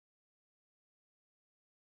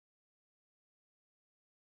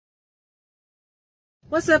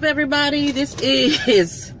What's up, everybody? This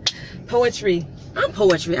is poetry. I'm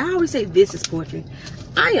poetry. I always say this is poetry.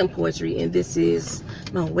 I am poetry, and this is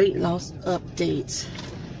my weight loss update.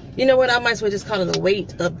 You know what? I might as well just call it a weight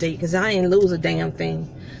update because I ain't lose a damn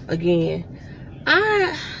thing again.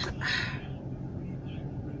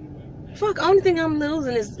 Only thing I'm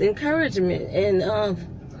losing is encouragement and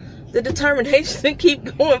the determination to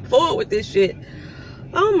keep going forward with this shit.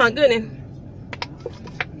 Oh my goodness.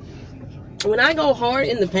 When I go hard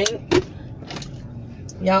in the paint,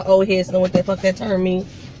 y'all old heads know what the fuck that term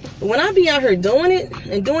means. But when I be out here doing it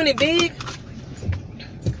and doing it big,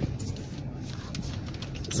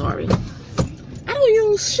 sorry, I don't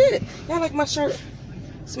use shit. Y'all like my shirt?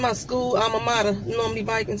 It's my school alma mater, Normally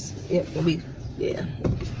Vikings. Yeah.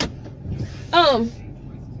 I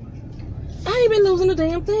ain't been losing a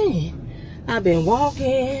damn thing. I've been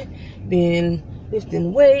walking, been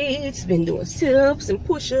lifting weights, been doing sit-ups and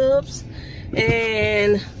push-ups,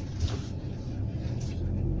 and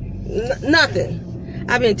nothing.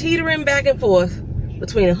 I've been teetering back and forth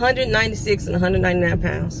between 196 and 199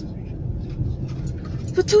 pounds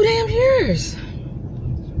for 2 damn years.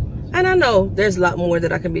 And I know there's a lot more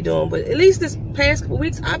that I can be doing, but at least this past couple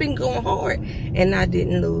weeks, I've been going hard, and I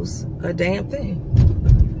didn't lose a damn thing.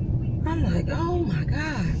 I'm like, oh my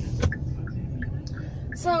God.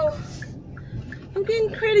 So, I'm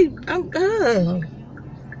getting pretty,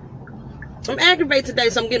 I'm aggravated today,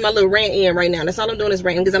 so I'm getting my little rant in right now. That's all I'm doing is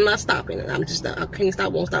ranting, because I'm not stopping. I can't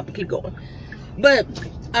stop, won't stop, and keep going. But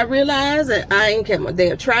I realized that I ain't kept my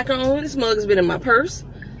damn tracker on. This mug has been in my purse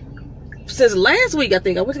since last week, I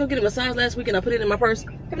think. I went to go get a massage last week, and I put it in my purse.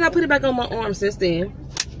 Have not put it back on my arm since then.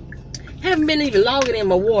 Haven't been even logging in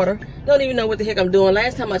my water. Don't even know what the heck I'm doing.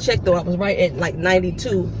 Last time I checked, though, I was right at like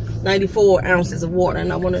 92, 94 ounces of water,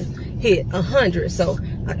 and I want to hit 100. So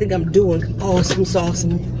I think I'm doing awesome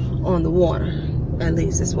on the water. At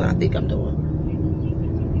least that's what I think I'm doing.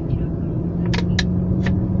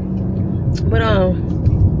 But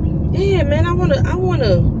yeah, man, I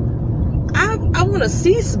wanna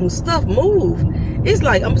see some stuff move. It's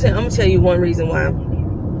like I'm gonna tell you one reason why.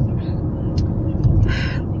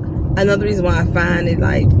 Another reason why I find it,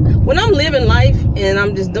 like, when I'm living life and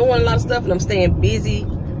I'm just doing a lot of stuff and I'm staying busy,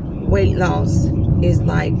 weight loss is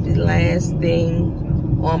like the last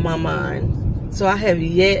thing on my mind. So I have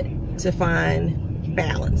yet to find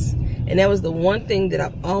balance. And that was the one thing that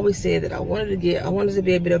I've always said that I wanted to get. I wanted to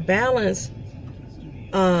be able to balance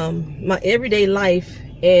my everyday life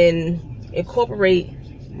and incorporate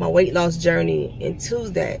my weight loss journey into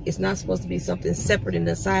that. It's not supposed to be something separate and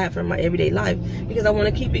aside from my everyday life, because I want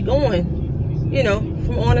to keep it going, you know,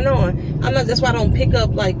 from on and on. That's why I don't pick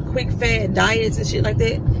up like quick fad diets and shit like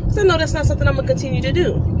that, because I know that's not something I'm gonna continue to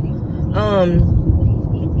do.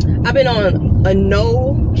 I've been on a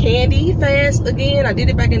no candy fast again. I did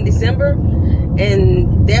it back in December,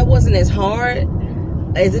 and that wasn't as hard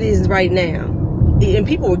as it is right now. And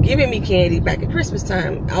people were giving me candy back at Christmas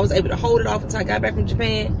time. I was able to hold it off until I got back from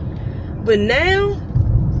Japan. But now,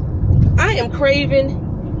 I am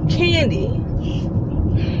craving candy.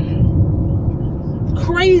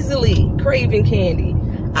 Crazily craving candy.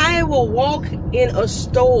 I will walk in a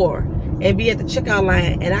store and be at the checkout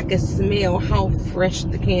line, and I can smell how fresh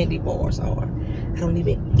the candy bars are. I don't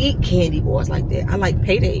even eat candy bars like that. I like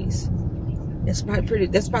paydays. That's probably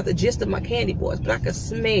that's about the gist of my candy bars. But I can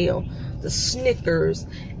smell the Snickers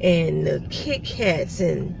and the Kit Kats,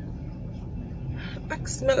 and I can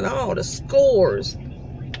smell it all. The Scores.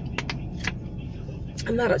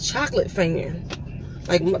 I'm not a chocolate fan.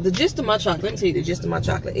 Like, the gist of my chocolate, let me tell you, the gist of my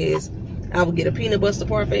chocolate is I would get a peanut butter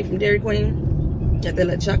parfait from Dairy Queen. Got that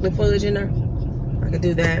little chocolate fudge in there. I could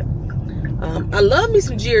do that. I love me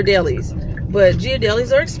some Ghirardellis, but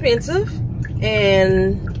Ghirardellis are expensive,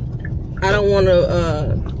 and I don't want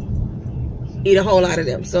to eat a whole lot of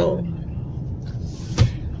them. So,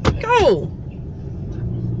 go.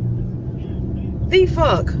 The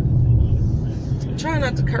fuck. I'm trying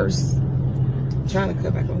not to curse. I'm trying to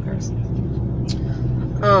cut back on cursing.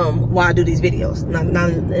 Why I do these videos. Not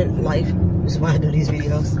in life. This is why I do these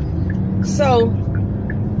videos. So,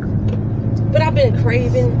 but I've been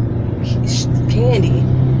craving candy,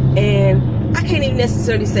 and I can't even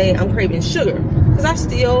necessarily say I'm craving sugar, because I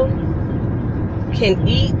still can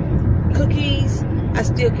eat cookies. I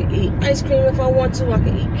still can eat ice cream if I want to. I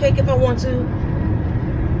can eat cake if I want to.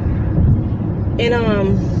 And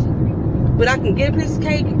but I can get a piece of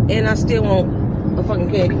cake and I still want a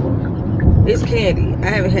fucking candy bar. It's candy. I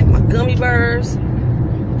haven't had my gummy bears.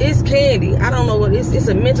 It's candy. I don't know what it's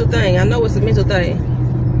a mental thing. I know it's a mental thing,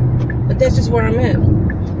 but that's just where I'm at.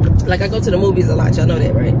 Like, I go to the movies a lot. Y'all know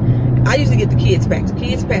that, right? I usually get the kids pack. The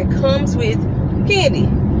kids pack comes with candy.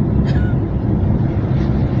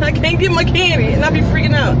 I can't get my candy, and I be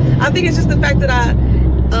freaking out. I think it's just the fact that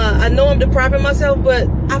I know I'm depriving myself, but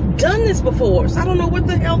I've done this before, so I don't know what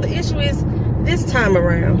the hell the issue is this time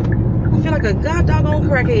around. I feel like a god doggone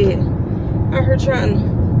crackhead out here trying.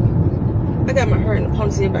 I got my hair in a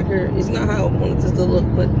ponytail back here. It's not how I wanted this to look,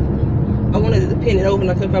 but I wanted to pin it over, and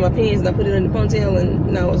I couldn't find my pins, and I put it in the ponytail, and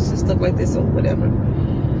now it's just stuck like this or whatever.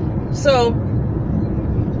 So,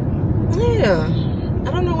 yeah,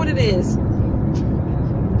 I don't know what it is.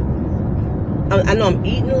 I know I'm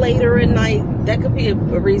eating later at night. That could be a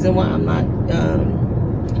reason why I'm not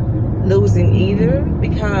losing either,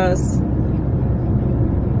 because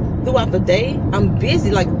throughout the day I'm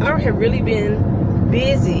busy. Like, I have really been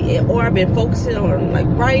busy, or I've been focusing on like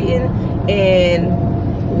writing,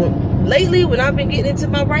 and lately when I've been getting into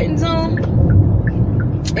my writing zone,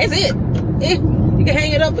 that's it. You can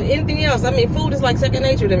hang it up for anything else. I mean, food is like second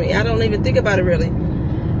nature to me. I don't even think about it really.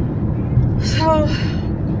 So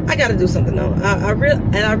I got to do something though. I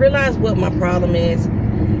realize what my problem is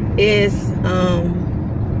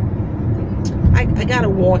I gotta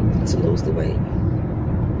want to lose the weight.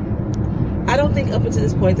 I don't think up until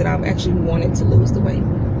this point that I've actually wanted to lose the weight.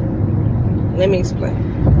 Let me explain.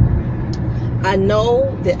 I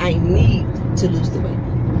know that I need to lose the weight.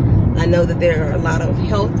 I know that there are a lot of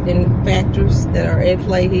health factors that are in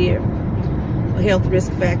play here, health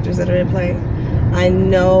risk factors that are in play. I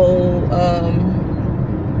know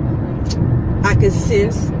I can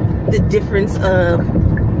sense the difference of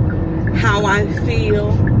how I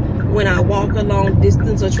feel when I walk a long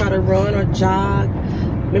distance or try to run or jog.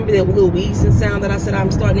 Remember that little wheezing sound that I said I'm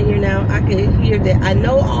starting to hear now? I can hear that. I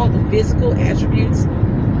know all the physical attributes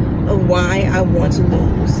of why I want to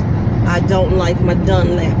lose. I don't like my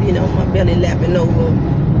Dunlap, you know, my belly lapping over.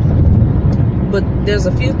 But there's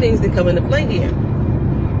a few things that come into play here.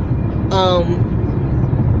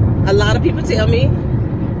 A lot of people tell me,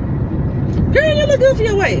 girl, you look good for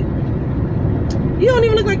your weight. You don't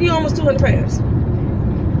even look like you're almost 200 pounds.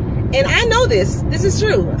 And I know this. This is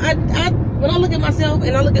true. When I look at myself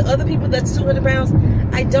and I look at other people that's 200 pounds,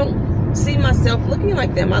 I don't see myself looking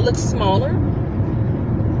like them. I look smaller,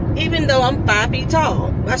 even though I'm 5 feet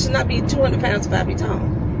tall. I should not be 200 pounds, 5 feet tall.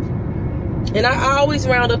 And I always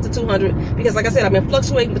round up to 200 because, like I said, I've been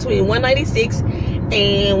fluctuating between 196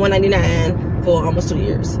 and 199 for almost 2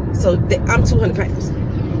 years. So I'm 200 pounds.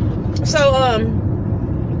 So,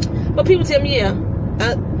 but people tell me, yeah.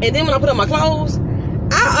 And then when I put on my clothes,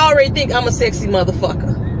 I already think I'm a sexy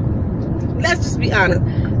motherfucker. Let's just be honest.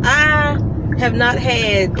 I have not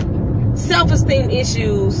had self-esteem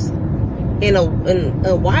issues in a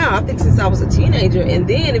while. I think since I was a teenager, and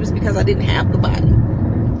then it was because I didn't have the body.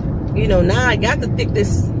 You know, now I got the thick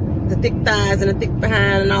thighs and the thick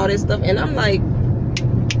behind and all this stuff, and I'm like,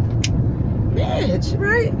 bitch,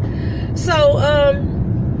 right? So,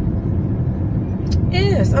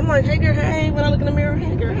 yes, I'm like, hey girl, hey, when I look in the mirror,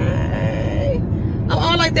 hey girl, hey. I'm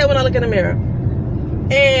all like that when I look in the mirror.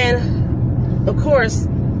 And of course,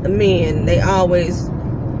 men, they always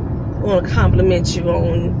want to compliment you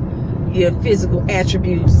on your physical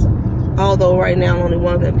attributes. Although right now only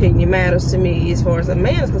one opinion matters to me as far as a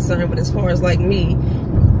man is concerned, but as far as like me,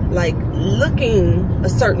 like looking a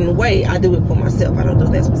certain way, I do it for myself. I don't do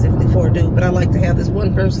that specifically for a dude, but I like to have this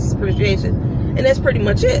one person's appreciation, and that's pretty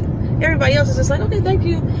much it. Everybody else is just like, okay, thank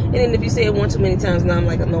you. And then if you say it one too many times, now I'm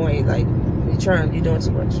like annoyed, like, you're doing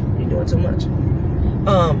too much. You're doing too much.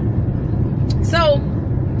 So,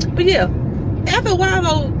 but yeah, after a while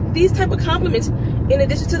though, these type of compliments, in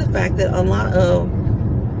addition to the fact that a lot of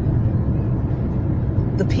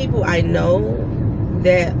the people I know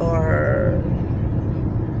that are,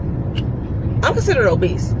 I'm considered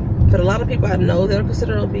obese, but a lot of people I know that are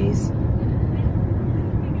considered obese,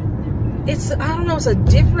 it's, I don't know, it's a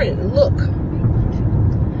different look.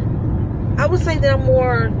 I would say that I'm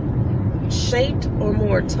more shaped or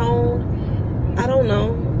more toned. I don't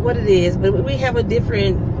know what it is, but we have a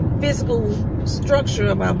different physical structure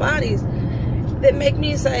of our bodies that make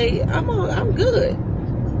me say, I'm good.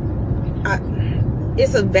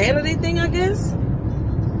 It's a vanity thing, I guess,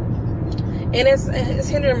 and it's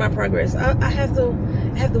hindering my progress. I have to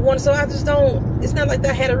want, so I just don't. It's not like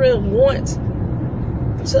that I had a real want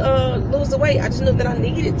to lose the weight. I just knew that I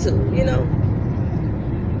needed to, you know.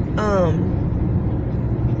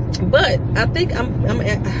 But I think I'm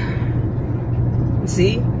at.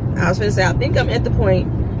 See, I was gonna say I think I'm at the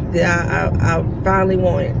point that I finally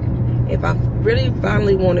want it. If I really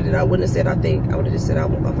finally wanted it, I wouldn't have said I think. I would have just said I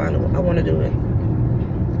want to do it.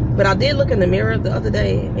 But I did look in the mirror the other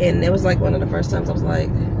day, and it was like one of the first times I was like,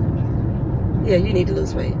 yeah, you need to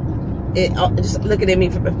lose weight. just looking at me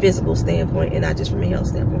from a physical standpoint and not just from a health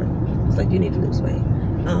standpoint. It's like, you need to lose weight.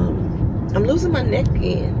 I'm losing my neck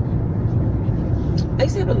again. I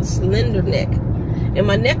used to have a slender neck, and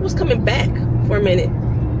my neck was coming back for a minute,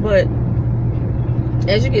 but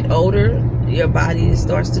as you get older, your body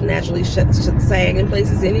starts to naturally sag in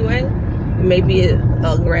places anyway. Maybe a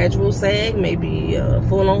gradual sag, maybe a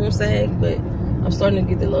full-on sag, but I'm starting to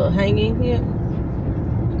get the little hanging here,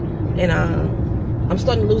 and I'm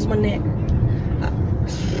starting to lose my neck.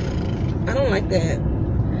 I don't like that.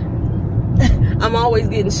 I'm always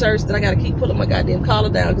getting shirts that I gotta keep pulling my goddamn collar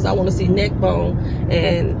down because I want to see neck bone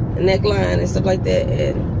and neckline and stuff like that.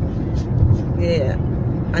 And yeah,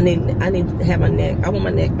 I need to have my neck. I want my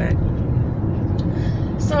neck back.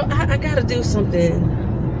 So I gotta do something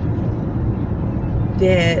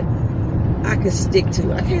that I can stick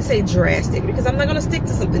to. I can't say drastic because I'm not gonna stick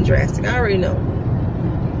to something drastic. I already know.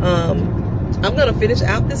 I'm gonna finish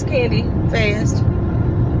out this candy fast.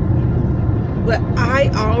 But I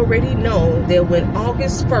already know that when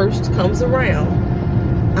August 1st comes around,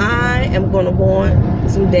 I am going to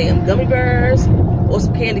want some damn gummy bears or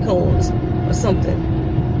some candy corns or something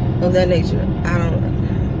of that nature. I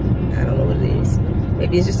don't know what it is.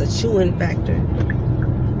 Maybe it's just a chewing factor.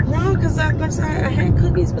 No, because I had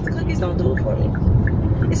cookies, but the cookies don't do it for me.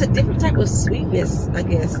 It's a different type of sweetness, I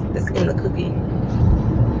guess, that's in the cookie.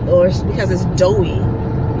 Or it's because it's doughy,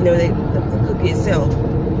 you know, the cookie itself.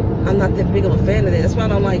 I'm not that big of a fan of that. That's why I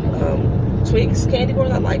don't like Twix candy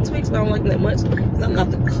corns. I like Twix, but I don't like them that much because I'm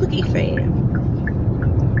not the cookie fan.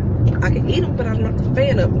 I can eat them, but I'm not the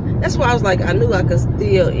fan of them. That's why I was like, I knew I could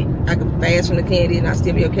fast from the candy and I'd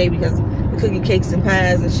still be okay because the cookie cakes and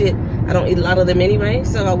pies and shit, I don't eat a lot of them anyway,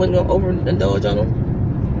 so I wasn't gonna overindulge on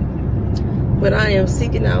them. But I am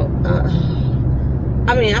seeking out.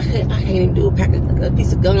 I mean, I can't even do a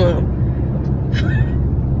piece of gum.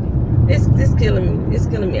 It's killing me. It's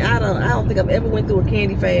killing me. I don't think I've ever went through a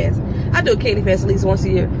candy fast. I do a candy fast at least once a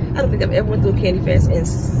year. I don't think I've ever went through a candy fast and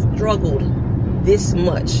struggled this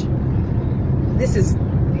much. This is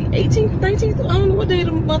the 18th, 19th, I don't know what day of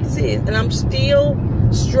the month this is, and I'm still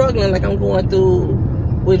struggling like I'm going through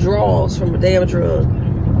withdrawals from a damn drug.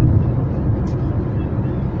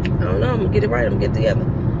 I don't know. I'm gonna get it right. I'm gonna get it together.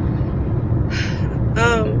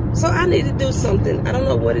 So I need to do something. I don't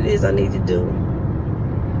know what it is I need to do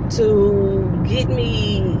to get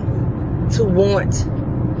me to want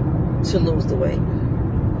to lose the weight.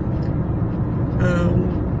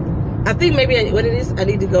 I think maybe what it is, I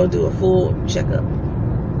need to go do a full checkup.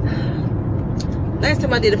 Last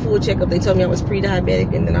time I did a full checkup, they told me I was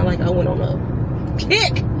pre-diabetic, and then I went on a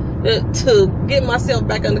kick to get myself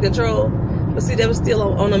back under control. But see, that was still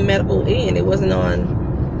on a medical end. It wasn't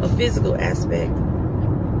on a physical aspect.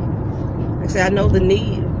 Like I said, I know the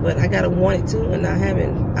need, but I gotta want it too, and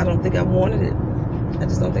I don't think I've wanted it. I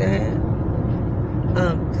just don't think I have.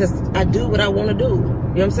 Because I do what I want to do. You know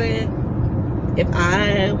what I'm saying? If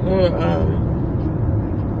I want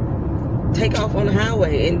to take off on the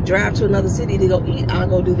highway and drive to another city to go eat, I'll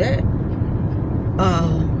go do that.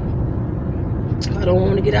 If I don't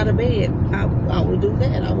want to get out of bed, I will do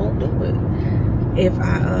that. I won't do it. If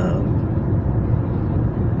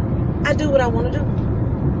I do what I want to do.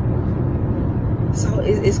 So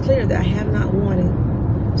it's clear that I have not wanted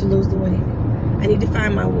to lose the weight. I need to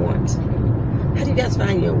find my want. How do you guys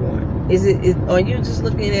find your want? Are you just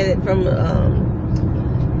looking at it from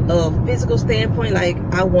a physical standpoint, like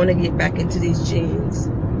I want to get back into these jeans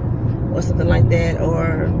or something like that,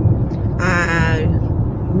 or I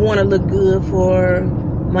want to look good for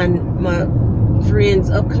my friend's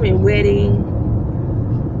upcoming wedding?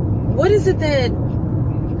 What is it that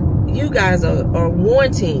you guys are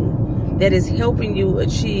wanting that is helping you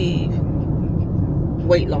achieve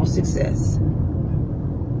weight loss success?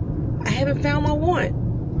 I haven't found my want.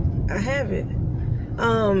 I haven't.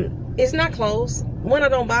 It's not clothes. One, I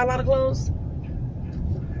don't buy a lot of clothes.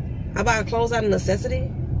 I buy clothes out of necessity.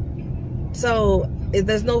 So if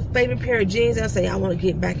there's no favorite pair of jeans I say I want to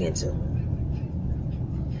get back into,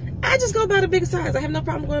 I just go buy the bigger size. I have no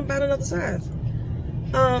problem going buy another size.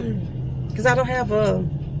 Because I don't have an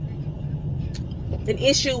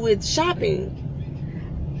issue with shopping.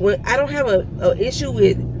 I don't have an issue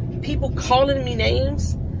with people calling me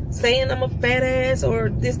names, saying I'm a fat ass or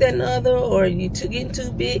this, that, and the other, or you getting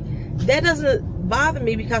too big. That doesn't bother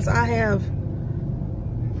me because I have,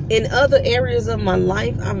 in other areas of my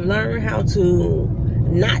life, I've learned how to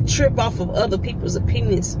not trip off of other people's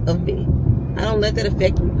opinions of me. I don't let that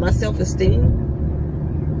affect my self-esteem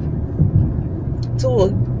to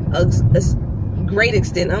a great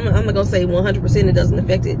extent. I'm not gonna say 100% it doesn't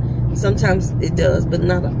affect it. Sometimes it does, but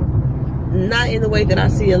not not in the way that I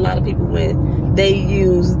see a lot of people when they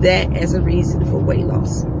use that as a reason for weight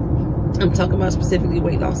loss. I'm talking about specifically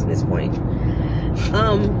weight loss at this point.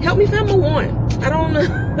 Help me find my want. I don't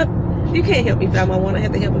know. You can't help me find my want. I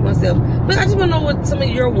have to help it myself. But I just want to know what some of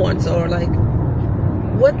your wants are. Like,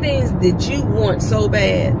 what things did you want so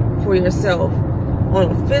bad for yourself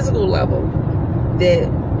on a physical level that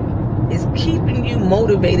is keeping you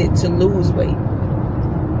motivated to lose weight?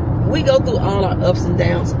 We go through all our ups and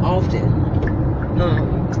downs often.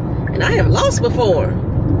 And I have lost before.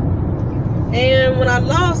 And when I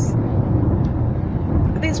lost,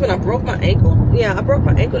 I think it's when I broke my ankle. Yeah, I broke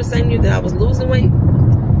my ankle the same year that I was losing weight.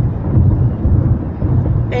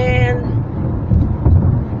 And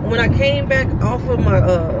when I came back off of my,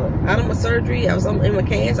 out of my surgery, I was in my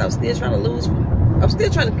cast. I was still trying to lose. I was still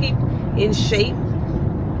trying to keep in shape.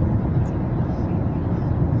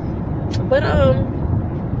 But,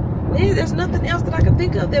 yeah, there's nothing else that I can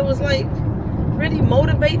think of that was like really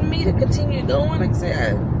motivating me to continue going. Like I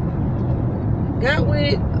said, I got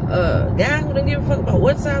with a guy who didn't give a fuck about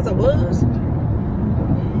what size I was.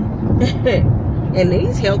 And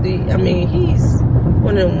he's healthy. I mean, he's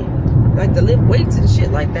one of them, like, to lift weights and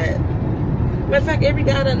shit like that. Matter of fact, every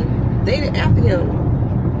guy that dated after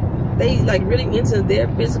him, they like really into their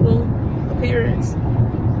physical appearance.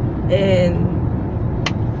 And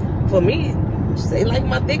for me, they like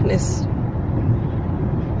my thickness.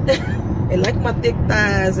 They like my thick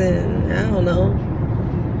thighs, and I don't know.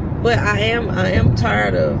 But I am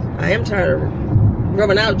tired of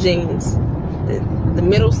rubbing out jeans. The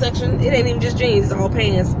middle section, it ain't even just jeans, it's all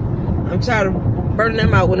pants. I'm tired of burning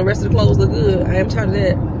them out when the rest of the clothes look good. I am tired of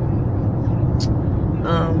that.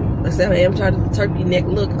 Like I said, I am tired of the turkey neck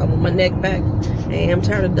look. I want my neck back. I am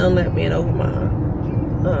tired of Dunlap being over my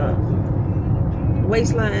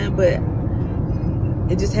waistline, but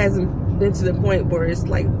it just hasn't been to the point where it's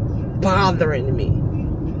like bothering me.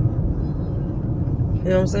 You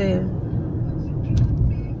know what I'm saying?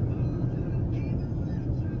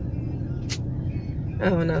 I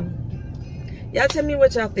don't know. Y'all tell me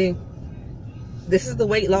what y'all think. This is the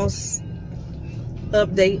weight loss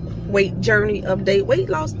update, weight journey update, weight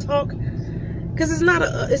loss talk. Cause it's not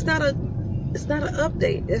an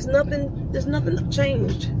update. There's nothing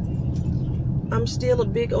changed. I'm still a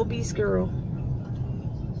big obese girl.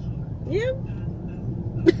 Yeah.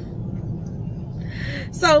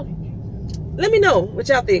 So let me know what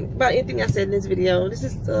y'all think about anything I said in this video. This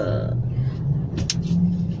is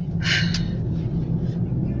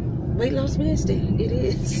Weight Loss Wednesday. It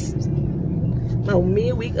is my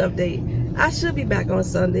midweek update. I should be back on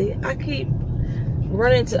Sunday. I keep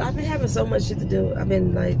running to, I've been having so much shit to do. I've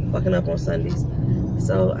been like fucking up on Sundays.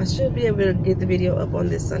 So I should be able to get the video up on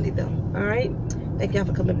this Sunday though. Alright? Thank y'all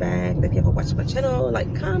for coming back. Thank y'all for watching my channel.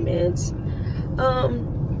 Like, comments.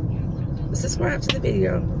 Subscribe to the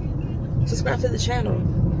video. Subscribe to the channel.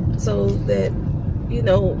 So that, you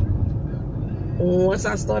know, once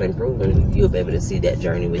I start improving, you'll be able to see that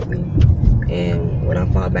journey with me. And when I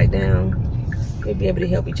fall back down, we'll be able to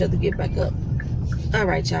help each other get back up.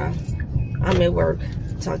 Alright, y'all. I'm at work.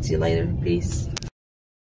 Talk to you later. Peace.